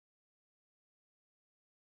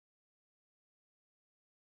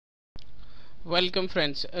Welcome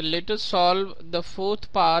friends. Let us solve the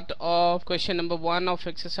fourth part of question number 1 of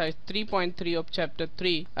exercise 3.3 of chapter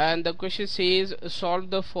 3, and the question says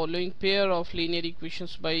solve the following pair of linear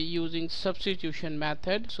equations by using substitution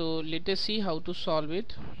method. So let us see how to solve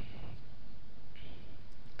it.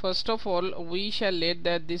 First of all, we shall let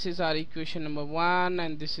that this is our equation number 1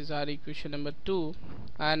 and this is our equation number 2,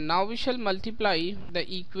 and now we shall multiply the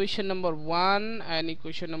equation number 1 and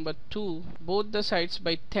equation number 2 both the sides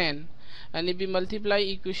by 10. And if we multiply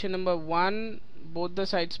equation number 1 both the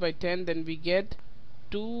sides by 10, then we get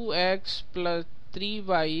 2x plus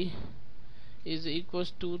 3y is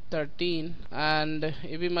equals to 13. And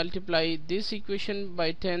if we multiply this equation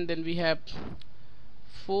by 10, then we have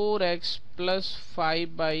 4x plus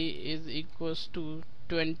 5y is equals to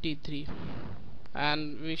 23.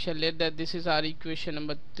 And we shall let that this is our equation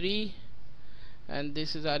number 3 and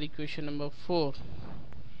this is our equation number 4.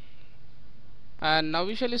 And now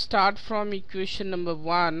we shall start from equation number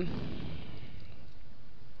 1.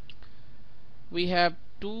 We have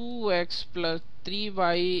 2x plus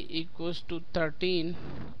 3y equals to 13.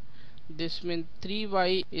 This means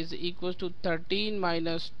 3y is equals to 13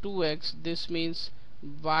 minus 2x. This means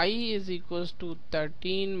y is equals to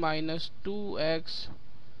 13 minus 2x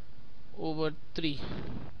over 3.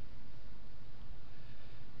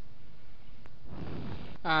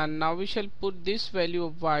 And now we shall put this value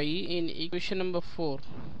of y in equation number 4,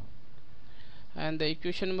 and the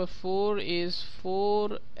equation number 4 is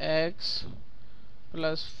 4x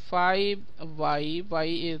plus 5y, y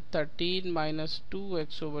is 13 minus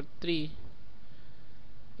 2x over 3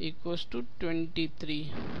 equals to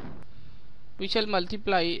 23. We shall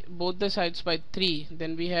multiply both the sides by 3,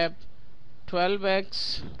 then we have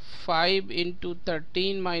 12x 5 into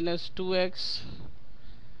 13 minus 2x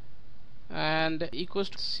and equals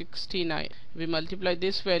to 69. We multiply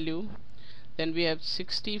this value, then we have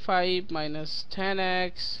 65 minus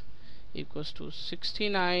 10x equals to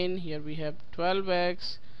 69. Here we have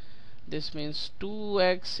 12x. This means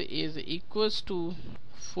 2x is equals to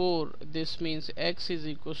 4. This means x is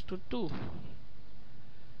equals to 2.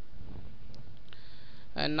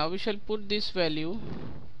 And now we shall put this value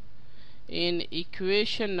in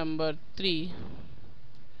equation number 3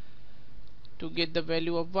 to get the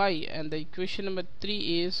value of y, and the equation number 3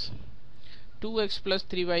 is 2x plus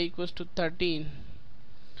 3y equals to 13.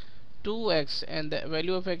 2x and the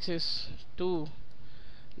value of x is 2,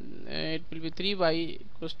 it will be 3y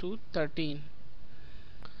equals to 13.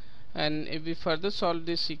 And if we further solve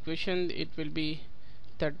this equation, it will be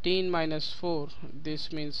 13 minus 4,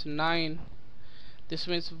 this means 9. This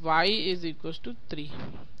means y is equals to 3.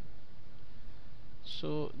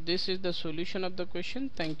 So this is the solution of the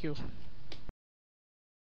question. Thank you.